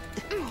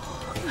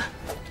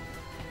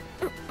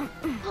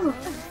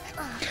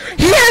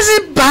 He has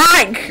it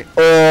back!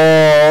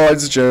 Oh,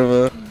 it's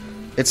Jova.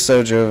 It's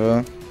so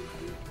Jova.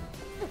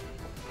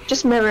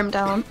 Just mirror him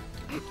down.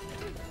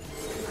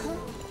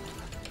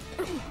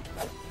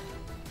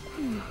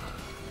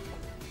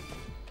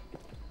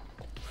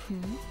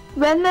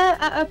 When they're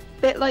at a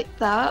bit like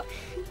that,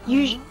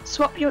 you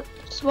swap to your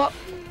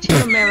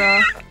mirror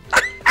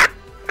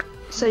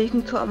so you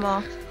can cut them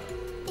off.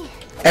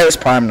 Oh, it's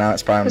prime now,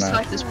 it's prime The now.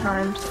 cipher's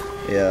primed.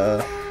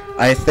 Yeah.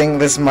 I think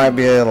this might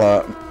be a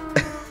lot.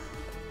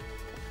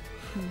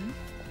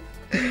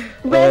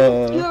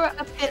 When you're at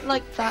a bit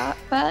like that,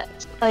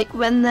 but like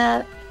when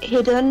they're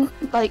hidden,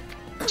 like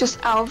just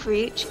out of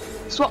reach,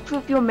 swap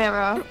with your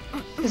mirror,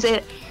 because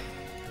it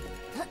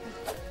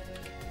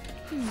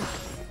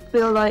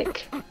feel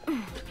like,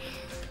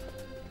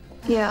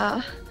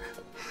 yeah.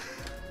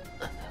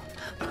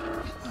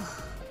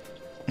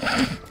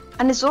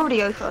 And it's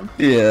already open.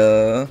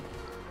 Yeah.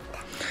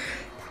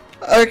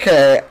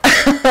 Okay.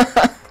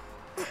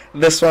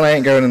 This one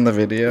ain't going in the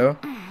video.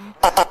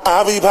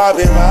 I be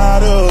popping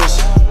bottles.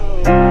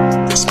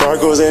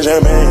 Sparkles and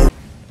champagne.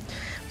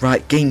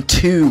 Right, game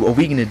 2. Are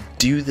we gonna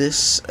do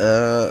this?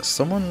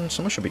 Someone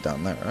should be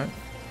down there, right?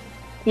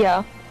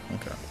 Yeah.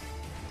 Okay.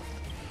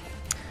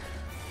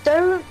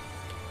 Don't,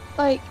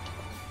 like,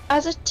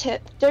 as a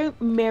tip, don't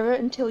mirror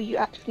until you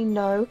actually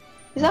know.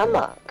 Is that a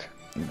mark?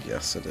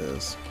 Yes, it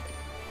is.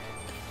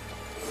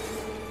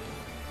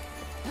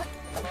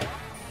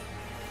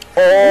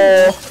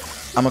 Oh!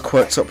 I'm a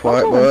quirked up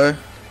white boy.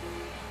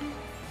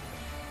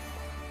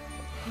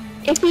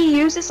 If he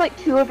uses like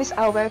 2 of his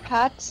elbow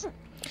pads.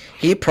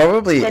 He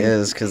probably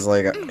is, because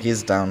like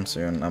he's down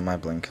soon and my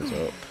blink is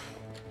up.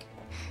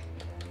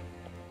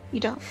 You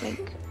don't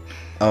think?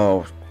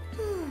 Oh.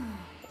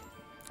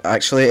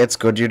 Actually, it's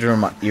good you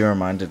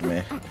reminded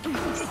me.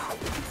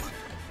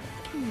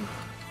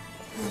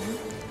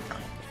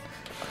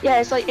 Yeah,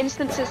 it's like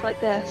instances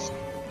like this.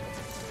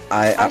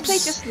 I'd say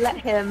just let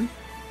him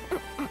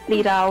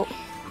lead out.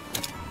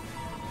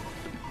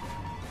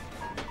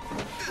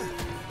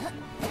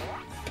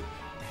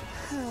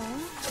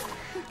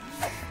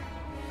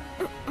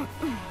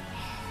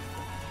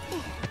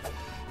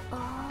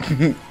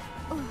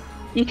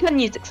 You can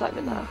use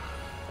excitement now.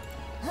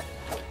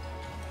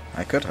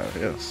 I could have,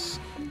 yes.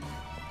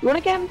 You want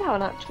to get him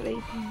down,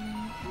 actually?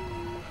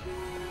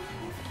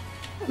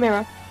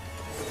 Mirror.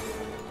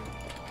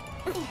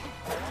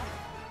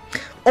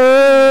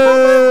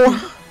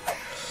 Oh!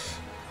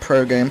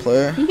 Pro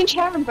gameplay. You can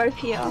chair them both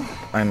here.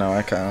 I know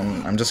I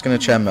can. I'm just gonna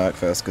chair Merc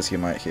first because he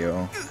might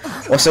heal.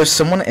 Also,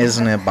 someone is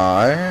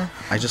nearby.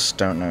 I just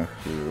don't know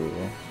who.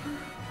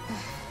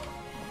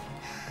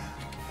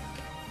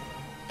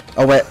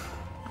 Oh wait.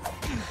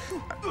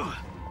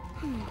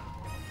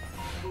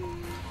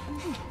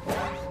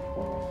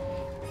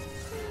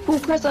 Full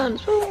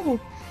presents. Woo.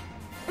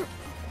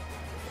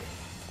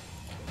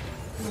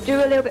 Do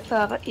a little bit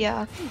further.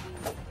 Yeah.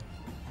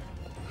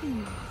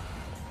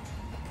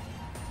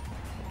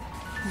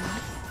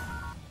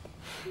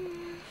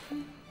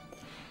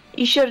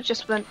 You should have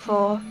just went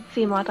for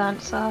female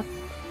dancer.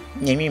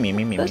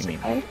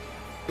 Okay.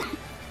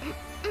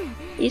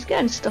 He's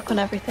getting stuck on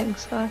everything,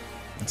 so.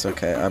 It's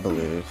okay, I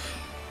believe.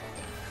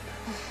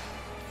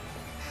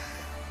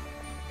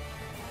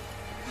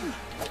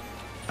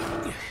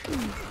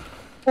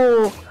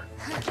 Oh.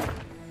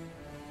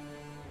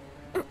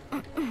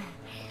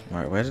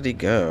 Right, where did he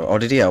go? Oh,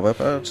 did he elbow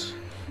pad?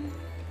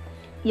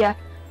 Yeah.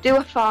 Do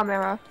a far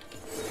mirror.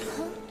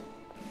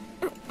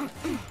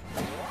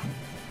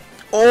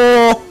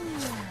 Oh!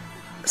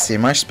 See,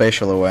 my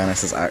spatial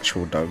awareness is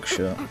actual dog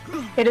shit.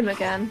 Hit him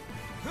again.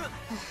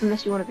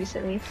 Unless you want to be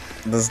silly.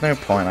 There's no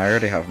point, I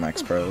already have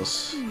max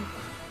pros.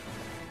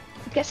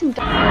 Get some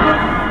down.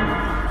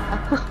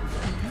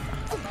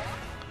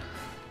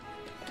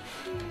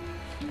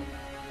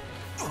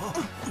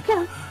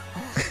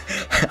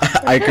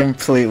 I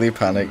completely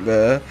panicked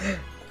there.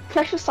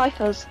 Pressure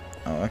ciphers.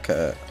 Oh,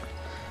 okay.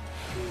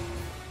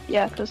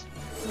 Yeah, because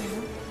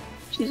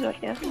she's right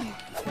here.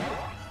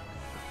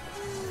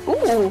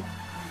 Ooh!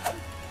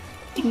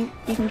 You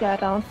can get her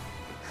down.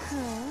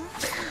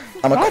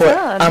 I'm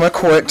done. a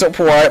quirked up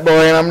white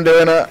boy and I'm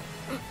doing it.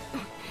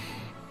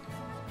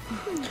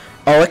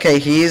 Oh, okay,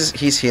 he's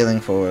healing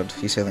forward.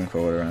 He's healing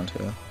forward around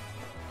here.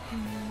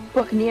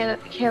 What, can you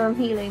hear him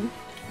healing?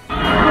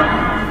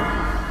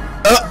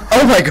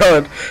 Oh my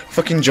god!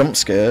 Fucking jump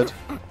scared.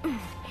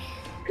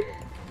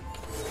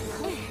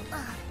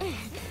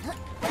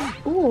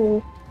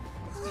 Ooh.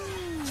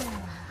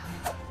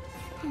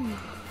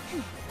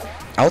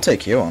 I'll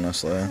take you,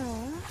 honestly.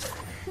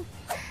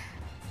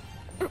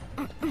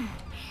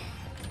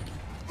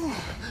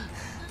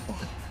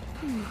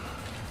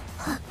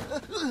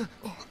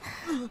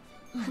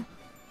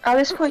 At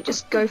this point,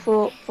 just go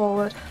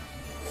forward.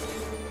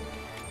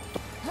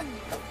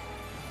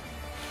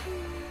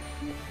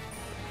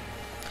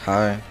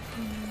 Hi.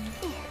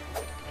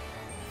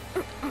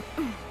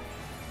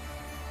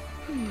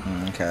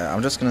 Okay,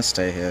 I'm just gonna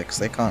stay here because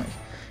they can't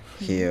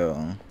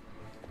heal.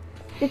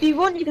 If you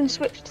want, you can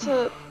switch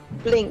to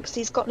Blink, 'cause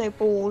he's got no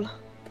ball.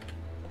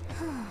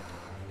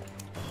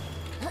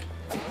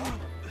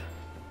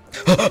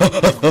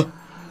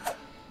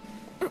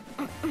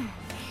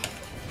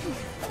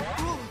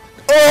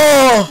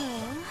 Oh!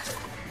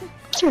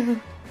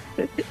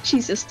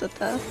 She's just stood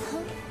there.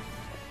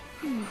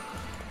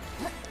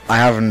 I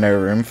have no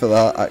room for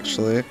that,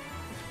 actually.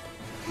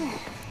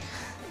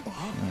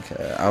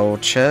 Okay, I'll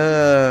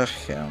chair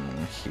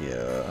him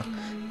here,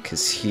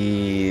 because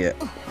he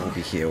will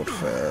be healed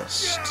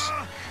first.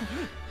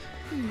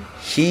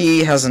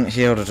 He hasn't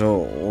healed at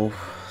all,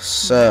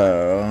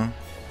 so...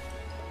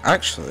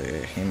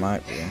 Actually, he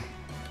might be.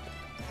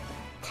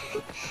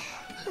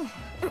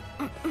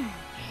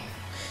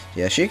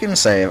 Yeah, she can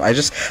save. I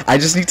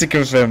just need to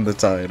confirm the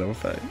tide, I'm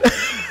fine.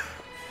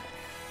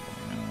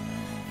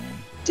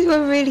 Do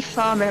a really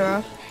far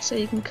mirror, so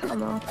you can cut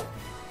them off.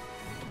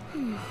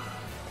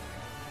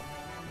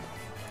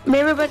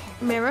 Mirror, but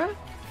mirror.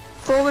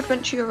 Forward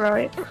went to your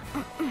right.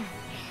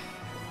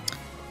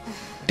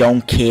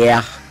 Don't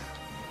care.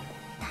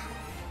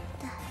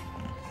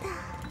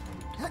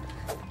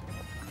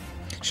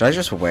 Should I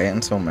just wait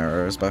until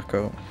mirror is back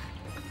up?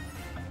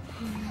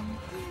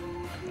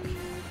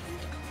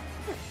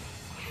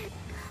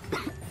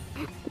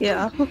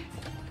 Yeah.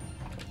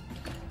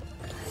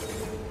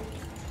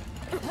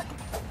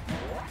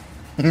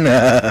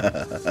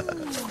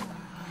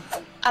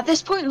 At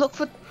this point, look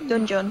for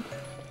dungeon.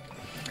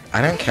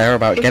 I don't care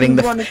about If getting you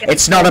the. wanna get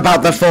It's not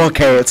about the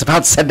 4K. It's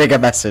about sending a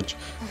message.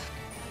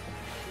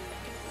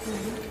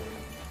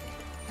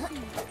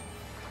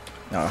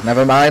 Oh,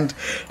 never mind.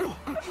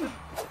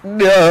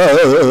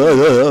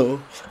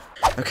 No.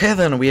 Okay,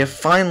 then we have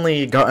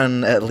finally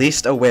gotten at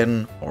least a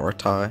win or a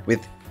tie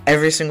with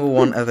every single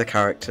one of the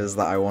characters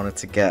that I wanted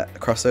to get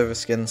crossover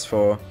skins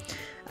for.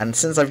 And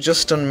since I've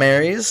just done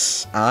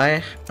Mary's,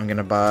 I am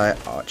gonna buy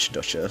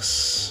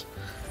Archduchess.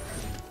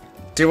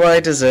 Do I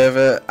deserve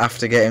it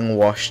after getting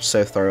washed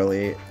so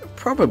thoroughly?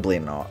 Probably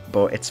not,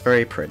 but it's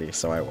very pretty,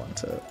 so I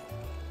want it.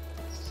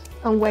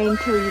 And wait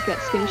until you get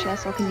skin share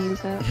so I can use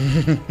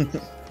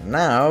it.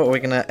 Now we're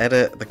gonna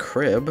edit the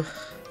crib.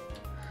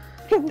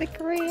 The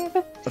crib.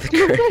 The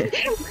crib.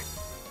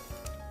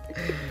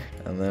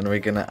 And then we're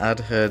gonna add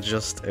her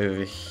just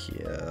over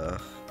here.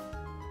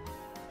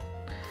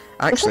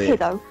 Actually,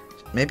 it's okay, though.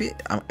 maybe.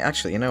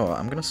 Actually, you know what?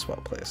 I'm gonna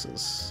swap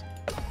places.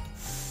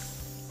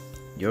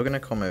 You're gonna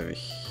come over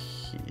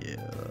here.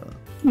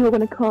 You're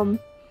gonna come.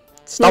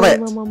 Stop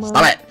it!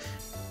 Stop it!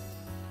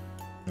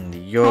 And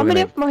you're How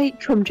many gonna. of my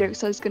Trump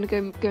jokes is gonna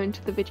go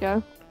into the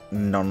video?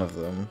 None of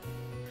them.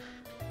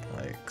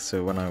 Like,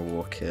 so when I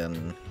walk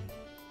in.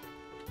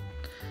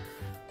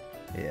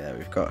 Yeah,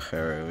 we've got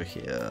her over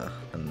here.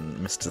 And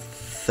Mr.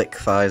 Thick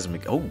Thighs.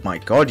 Oh my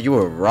god, you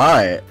were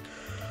right!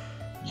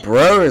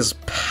 Bro is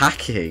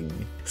packing.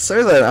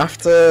 So then,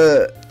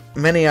 after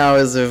many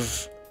hours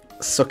of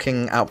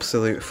sucking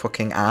absolute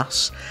fucking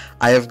ass,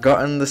 I have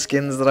gotten the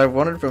skins that I've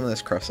wanted from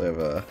this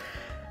crossover.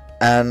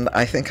 And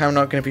I think I'm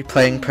not going to be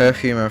playing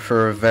Perfumer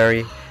for a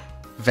very,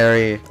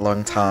 very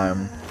long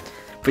time.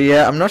 But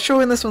yeah, I'm not sure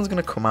when this one's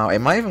going to come out. It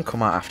might even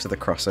come out after the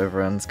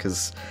crossover ends,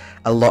 because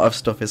a lot of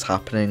stuff is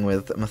happening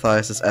with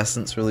Matthias'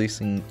 Essence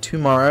releasing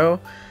tomorrow.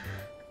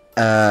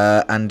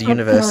 And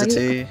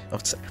University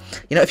of...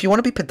 You know, if you want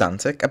to be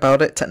pedantic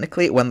about it,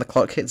 technically when the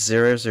clock hits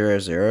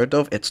 000,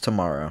 Dove, it's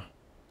tomorrow.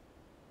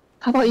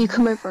 How about you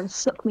come over and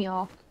suck me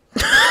off?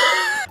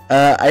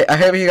 I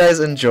hope you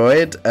guys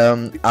enjoyed.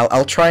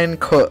 I'll try and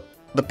cut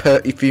the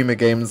Perfuma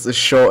games as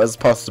short as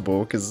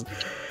possible, because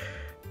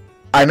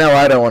I know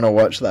I don't want to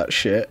watch that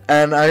shit.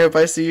 And I hope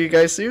I see you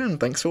guys soon.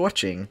 Thanks for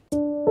watching.